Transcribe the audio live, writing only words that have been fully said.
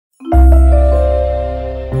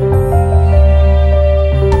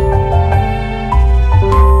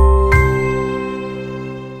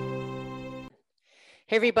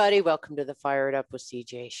Hey everybody, welcome to the Fired Up with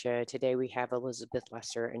CJ show. Today we have Elizabeth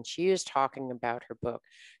Lesser, and she is talking about her book,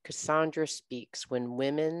 Cassandra Speaks, When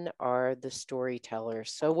Women Are the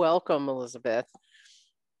Storytellers. So welcome, Elizabeth.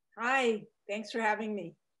 Hi, thanks for having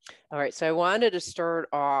me. All right, so I wanted to start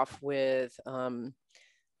off with the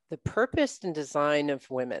purpose and design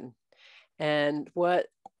of women and what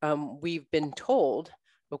we've been told,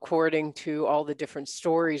 according to all the different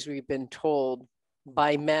stories we've been told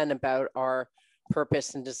by men about our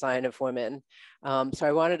purpose and design of women. So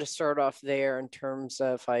I wanted to start off there in terms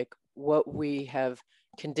of like what we have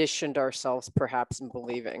conditioned ourselves perhaps in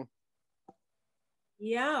believing.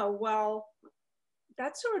 Yeah, well,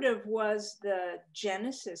 that sort of was the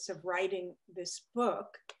genesis of writing this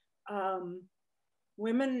book.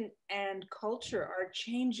 Women and culture are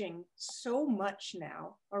changing so much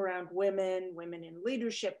now around women in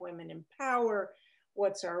leadership, women in power,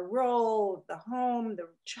 what's our role, the home, the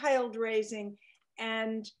child raising.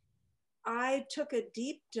 And I took a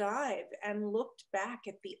deep dive and looked back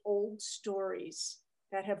at the old stories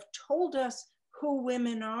that have told us who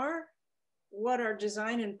women are, what our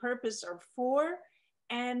design and purpose are for.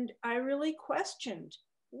 And I really questioned,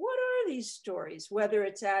 what are these stories, whether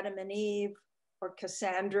it's Adam and Eve or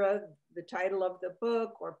Cassandra, the title of the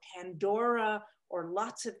book, or Pandora, or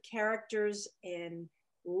lots of characters in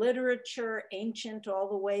literature, ancient all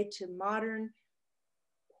the way to modern.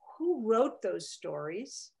 Who wrote those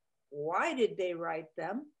stories? Why did they write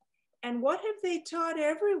them? And what have they taught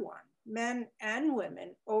everyone, men and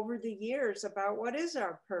women, over the years about what is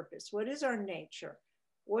our purpose? What is our nature?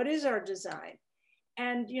 What is our design?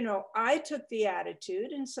 And, you know, I took the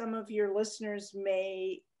attitude, and some of your listeners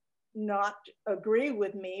may not agree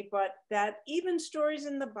with me, but that even stories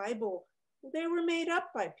in the Bible, they were made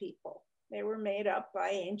up by people. They were made up by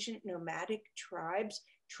ancient nomadic tribes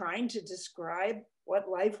trying to describe what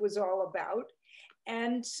life was all about.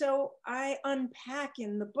 And so I unpack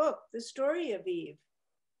in the book the story of Eve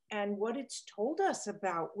and what it's told us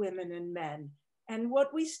about women and men and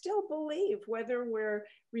what we still believe, whether we're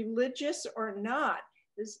religious or not.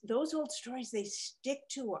 Those old stories, they stick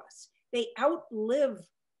to us. They outlive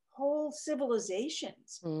whole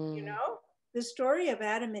civilizations. You know, the story of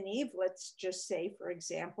Adam and Eve, let's just say, for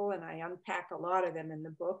example, and I unpack a lot of them in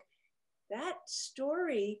the book, that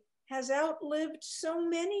story has outlived so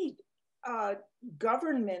many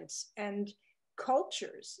governments and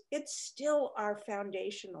cultures. It's still our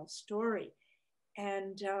foundational story.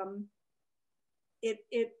 And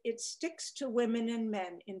it sticks to women and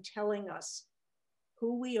men in telling us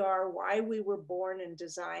who we are, why we were born and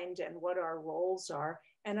designed, and what our roles are.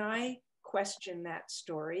 And I question that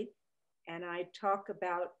story. And I talk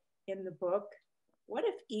about in the book, what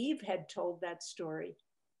if Eve had told that story?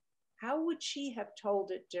 How would she have told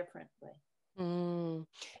it differently? And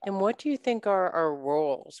what do you think are our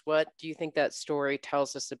roles? What do you think that story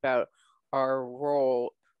tells us about our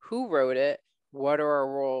role? Who wrote it? What are our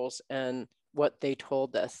roles and what they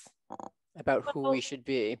told us about who we should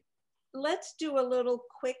be? Let's do a little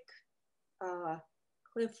quick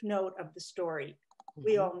cliff note of the story.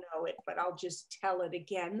 We all know it, but I'll just tell it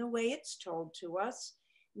again the way it's told to us,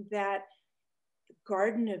 that the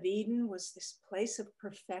Garden of Eden was this place of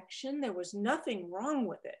perfection. There was nothing wrong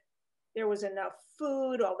with it. There was enough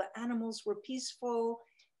food, all the animals were peaceful,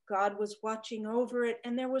 God was watching over it,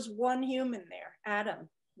 and there was one human there, Adam,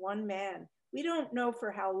 one man. We don't know for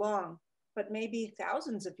how long, but maybe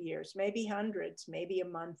thousands of years, maybe hundreds, maybe a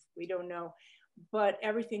month, we don't know. But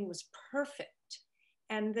everything was perfect.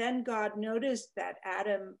 And then God noticed that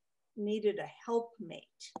Adam needed a helpmate.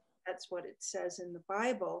 That's what it says in the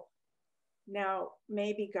Bible. Now,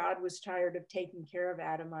 maybe God was tired of taking care of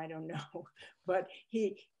Adam, I don't know, but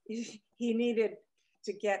he needed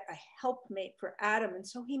to get a helpmate for Adam, and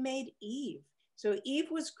so he made Eve. So Eve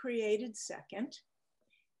was created second,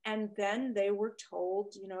 and then they were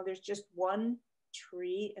told, you know, there's just one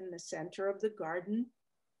tree in the center of the garden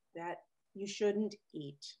that you shouldn't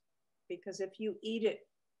eat, because if you eat it,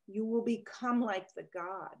 you will become like the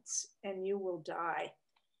gods and you will die.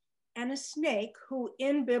 And a snake, who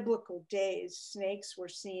in biblical days, snakes were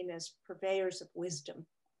seen as purveyors of wisdom.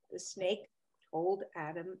 The snake told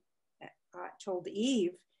told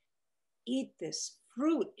Eve, eat this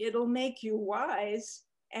fruit, it'll make you wise.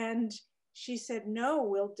 And she said, no,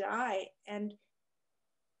 we'll die. And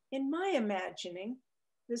in my imagining,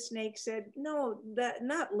 the snake said, no, that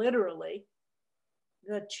not literally.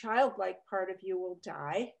 The childlike part of you will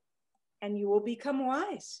die and you will become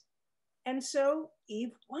wise. And so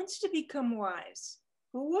Eve wants to become wise.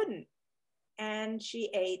 Who wouldn't? And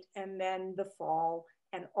she ate, and then the fall,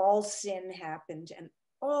 and all sin happened, and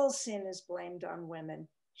all sin is blamed on women.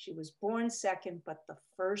 She was born second, but the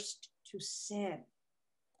first to sin.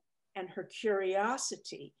 And her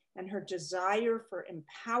curiosity and her desire for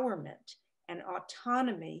empowerment and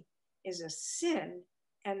autonomy is a sin,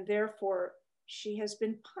 and therefore she has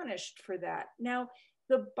been punished for that. Now,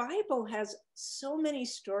 the Bible has so many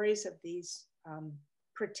stories of these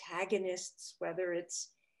protagonists, whether it's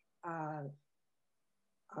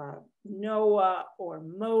Noah or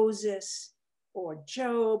Moses or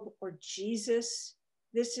Job or Jesus.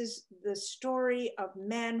 This is the story of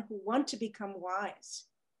men who want to become wise.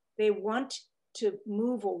 They want to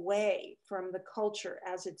move away from the culture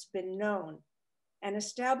as it's been known and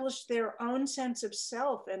establish their own sense of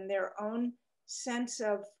self and their own sense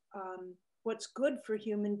of what's good for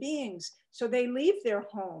human beings. So they leave their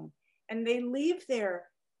home and they leave their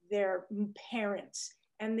parents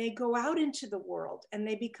and they go out into the world and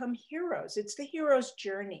they become heroes. It's the hero's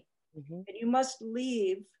journey. And you must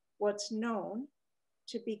leave what's known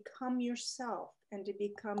to become yourself and to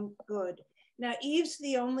become good. Now, Eve's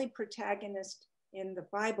the only protagonist in the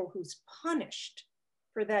Bible who's punished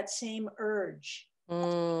for that same urge to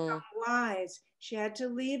become wise. She had to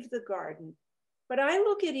leave the garden. But I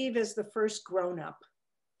look at Eve as the first grown-up.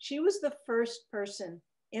 She was the first person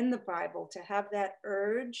in the Bible to have that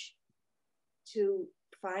urge to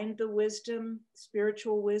find the wisdom,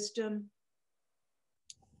 spiritual wisdom,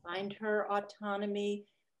 find her autonomy,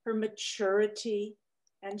 her maturity.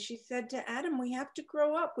 And she said to Adam, we have to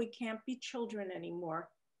grow up. We can't be children anymore.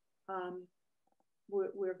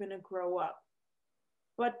 We're going to grow up.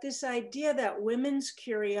 But this idea that women's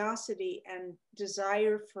curiosity and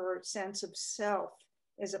desire for a sense of self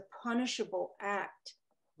is a punishable act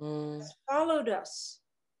has followed us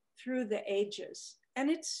through the ages,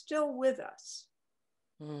 and it's still with us.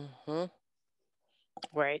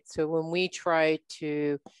 Right. So when we try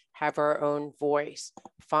to have our own voice,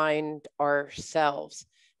 find ourselves,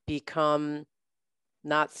 become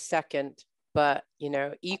not second, but,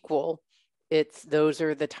 equal, those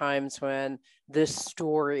are the times when this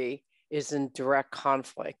story is in direct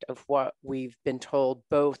conflict of what we've been told,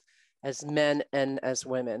 both as men and as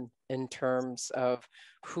women, in terms of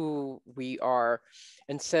who we are.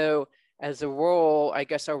 And so as a role, I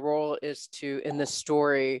guess our role is to, in this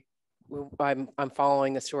story, I'm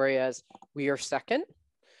following the story as we are second,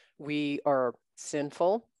 we are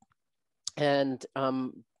sinful, and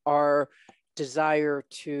our desire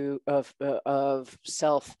of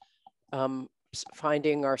self,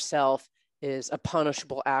 finding ourself is a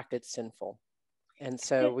punishable act. It's sinful, and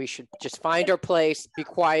so we should just find our place, be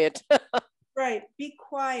quiet. Right, be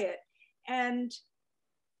quiet. And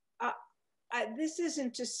this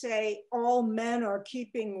isn't to say all men are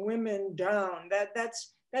keeping women down.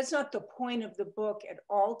 That's not the point of the book at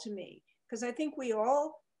all to me, because I think we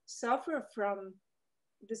all suffer from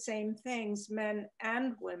the same things, men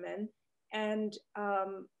and women. And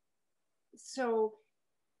so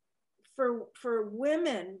for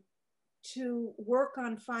women to work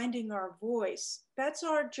on finding our voice, that's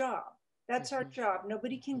our job. That's our job.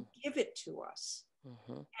 Nobody can give it to us.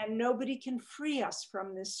 And nobody can free us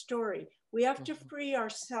from this story. We have to free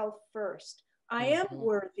ourselves first. I am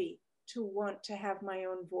worthy to want to have my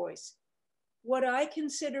own voice. What I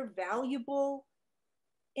consider valuable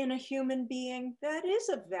in a human being, that is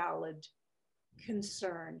a valid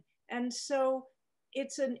concern. And so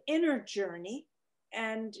it's an inner journey,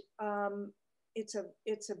 and it's a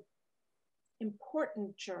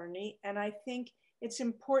important journey. And I think it's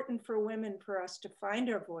important for women, for us to find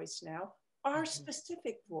our voice now, our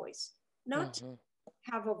specific voice, not to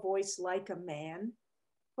have a voice like a man,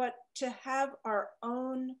 but to have our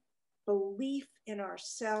own belief in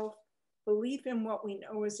ourselves, belief in what we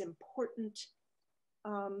know is important,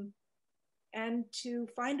 and to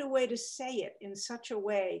find a way to say it in such a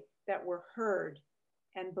way that we're heard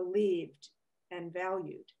and believed and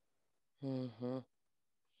valued.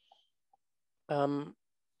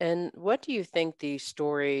 And what do you think these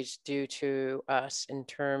stories do to us in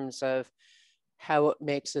terms of how it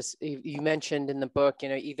makes us, you mentioned in the book,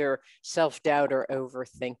 either self-doubt or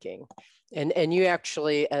overthinking. And you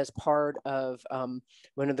actually, as part of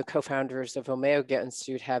one of the co-founders of Omega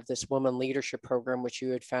Institute, have this woman leadership program, which you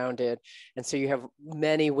had founded. And so you have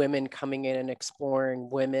many women coming in and exploring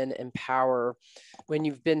women in power. When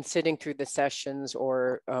you've been sitting through the sessions,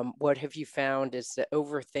 or what have you found is the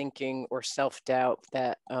overthinking or self-doubt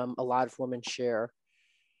that a lot of women share?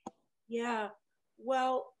 Yeah,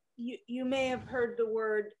 well, you may have heard the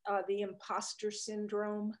word, the imposter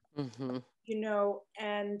syndrome,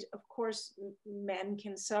 and of course men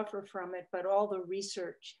can suffer from it, but all the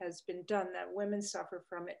research has been done that women suffer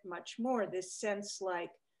from it much more. This sense,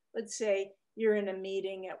 like, let's say you're in a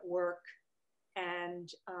meeting at work And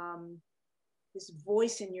this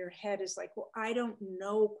voice in your head is like, well, I don't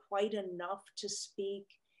know quite enough to speak,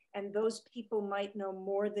 and those people might know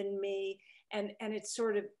more than me. And it's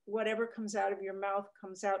sort of whatever comes out of your mouth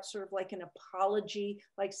comes out sort of like an apology,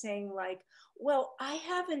 like saying like, well, I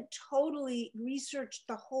haven't totally researched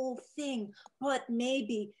the whole thing, but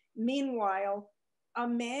maybe. Meanwhile, a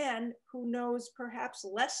man who knows perhaps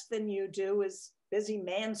less than you do is busy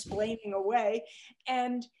mansplaining away.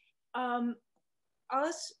 And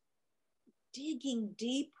us digging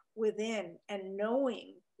deep within and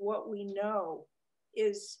knowing what we know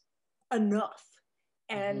is enough.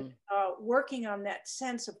 And working on that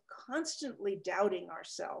sense of constantly doubting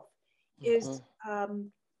ourselves is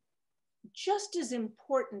just as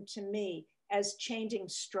important to me as changing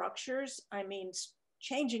structures. I mean,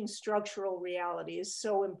 changing structural reality is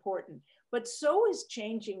so important, but so is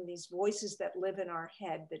changing these voices that live in our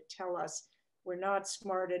head that tell us we're not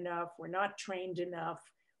smart enough, we're not trained enough,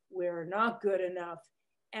 we're not good enough,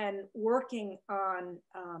 and working on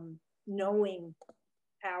knowing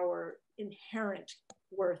our inherent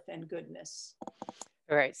worth and goodness.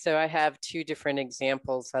 All right, so I have two different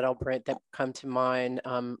examples that come to mind.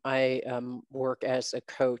 I work as a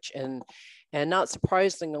coach, and not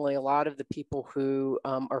surprisingly, a lot of the people who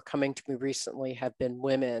are coming to me recently have been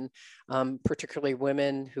women, particularly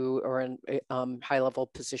women who are in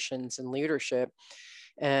high-level positions in leadership,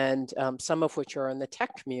 and some of which are in the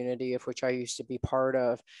tech community, of which I used to be part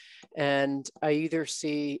of. And I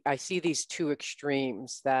see these two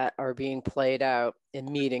extremes that are being played out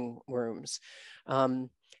in meeting rooms.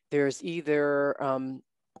 There's either,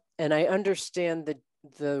 and I understand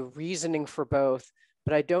the reasoning for both,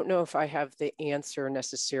 but I don't know if I have the answer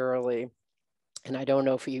necessarily. And I don't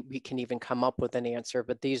know if we can even come up with an answer,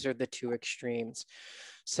 but these are the two extremes.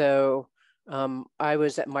 So I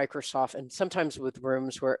was at Microsoft, and sometimes with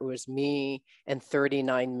rooms where it was me and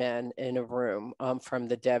 39 men in a room from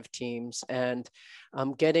the dev teams, and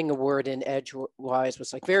getting a word in edgewise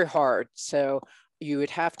was like very hard. So you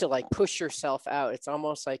would have to like push yourself out. It's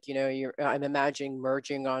almost like, you know, I'm imagining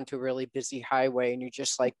merging onto a really busy highway, and you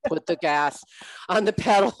just like put the gas on the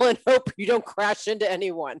pedal and hope you don't crash into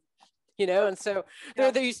anyone. You know, and so there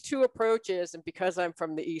are these two approaches. And because I'm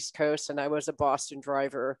from the East Coast and I was a Boston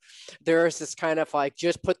driver, there's this kind of like,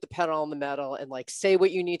 just put the pedal on the metal and like say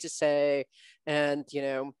what you need to say, and, you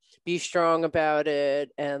know, be strong about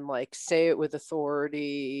it, and like say it with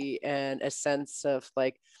authority and a sense of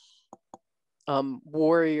like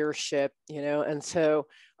warriorship, you know. And so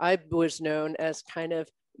I was known as kind of,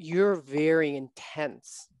 you're very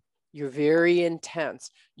intense. You're very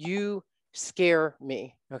intense. You scare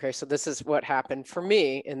me. Okay, so this is what happened for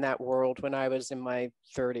me in that world when I was in my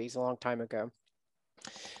 30s, a long time ago.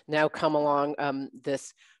 Now come along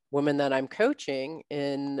this woman that I'm coaching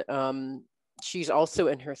in, she's also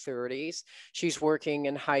in her 30s. She's working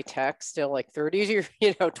in high tech, still like 30 years,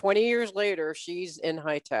 you know, 20 years later, she's in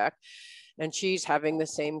high tech, and she's having the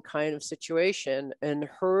same kind of situation. And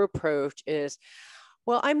her approach is,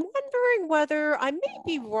 well, I'm wondering whether I may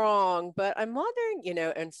be wrong, but I'm wondering, you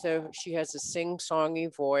know. And so she has a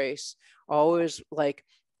sing-songy voice, always like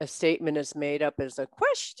a statement is made up as a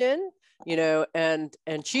question, you know, and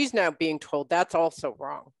she's now being told that's also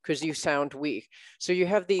wrong because you sound weak. So you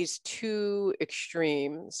have these two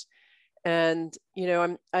extremes. And, you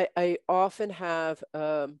know, I often have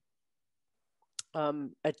a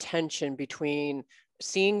tension between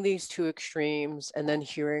seeing these two extremes and then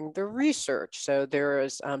hearing the research. So there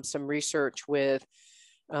is some research with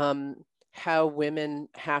how women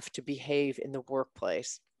have to behave in the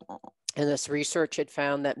workplace. And this research had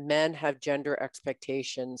found that men have gender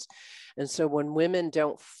expectations. And so when women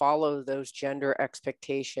don't follow those gender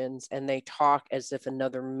expectations and they talk as if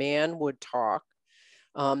another man would talk,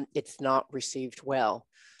 it's not received well.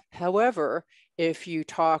 However, if you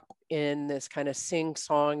talk in this kind of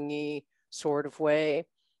sing-songy sort of way,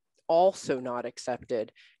 also not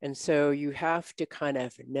accepted. And so you have to kind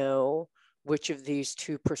of know which of these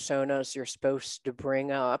two personas you're supposed to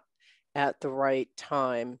bring up at the right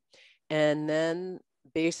time. And then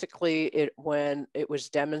basically when it was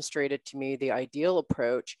demonstrated to me, the ideal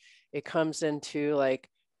approach, it comes into like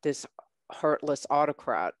this heartless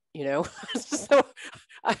autocrat, you know. So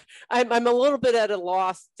I'm a little bit at a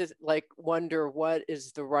loss to like wonder what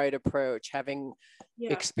is the right approach, having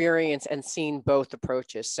experienced and seen both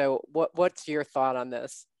approaches. So what's your thought on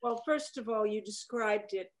this? Well, first of all, you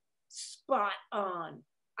described it spot on.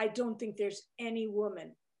 I don't think there's any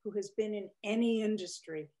woman who has been in any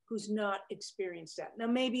industry who's not experienced that. Now,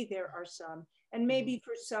 maybe there are some, and maybe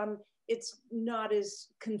for some, it's not as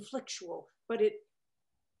conflictual, but it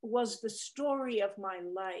was the story of my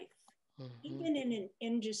life even in an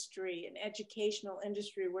industry, an educational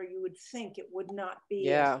industry where you would think it would not be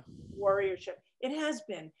Yeah. a warriorship. It has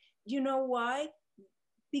been. You know why?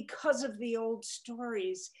 Because of the old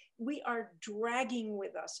stories. We are dragging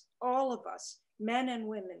with us, all of us, men and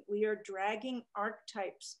women, we are dragging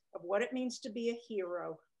archetypes of what it means to be a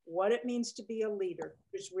hero, what it means to be a leader.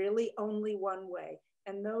 There's really only one way.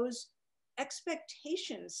 And those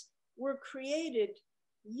expectations were created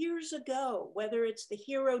years ago, whether it's the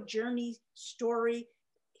hero journey story,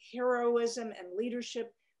 heroism and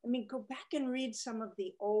leadership. I mean, go back and read some of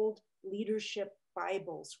the old leadership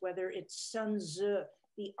Bibles, whether it's Sun Tzu,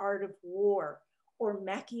 The Art of War, or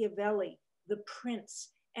Machiavelli, The Prince.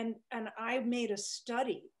 And I made a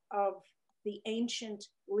study of the ancient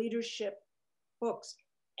leadership books.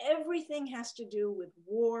 Everything has to do with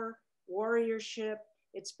war, warriorship.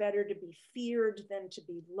 It's better to be feared than to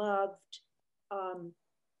be loved.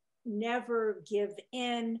 Never give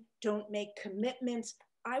in, don't make commitments.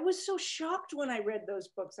 I was so shocked when I read those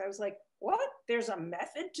books. I was like, what? There's a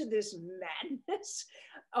method to this madness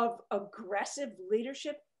of aggressive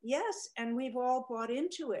leadership? Yes, and we've all bought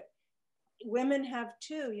into it. Women have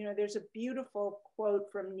too. You know, there's a beautiful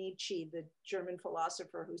quote from Nietzsche, the German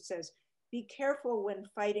philosopher, who says, be careful when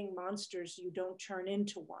fighting monsters, you don't turn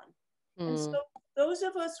into one. And so those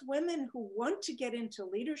of us women who want to get into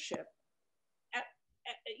leadership,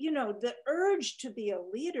 you know, the urge to be a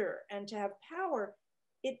leader and to have power,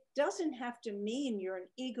 it doesn't have to mean you're an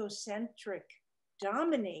egocentric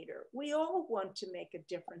dominator. We all want to make a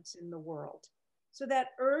difference in the world. So that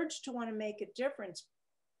urge to want to make a difference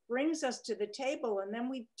brings us to the table, and then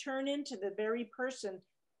we turn into the very person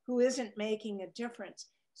who isn't making a difference.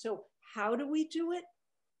 So how do we do it?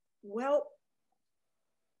 Well,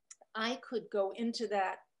 I could go into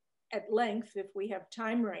that at length if we have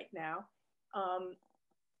time right now,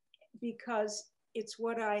 because it's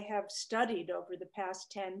what I have studied over the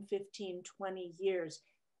past 10, 15, 20 years.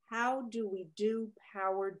 How do we do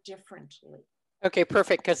power differently? Okay,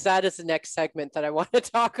 perfect, because that is the next segment that I want to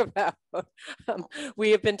talk about. We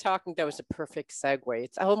have been talking, that was a perfect segue.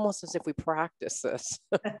 It's almost as if we practiced this,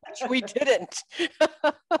 which we didn't.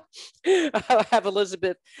 I have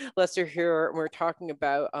Elizabeth Lesser here, and we're talking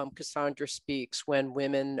about Cassandra Speaks, When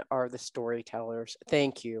Women Are the Storytellers.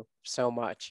 Thank you so much.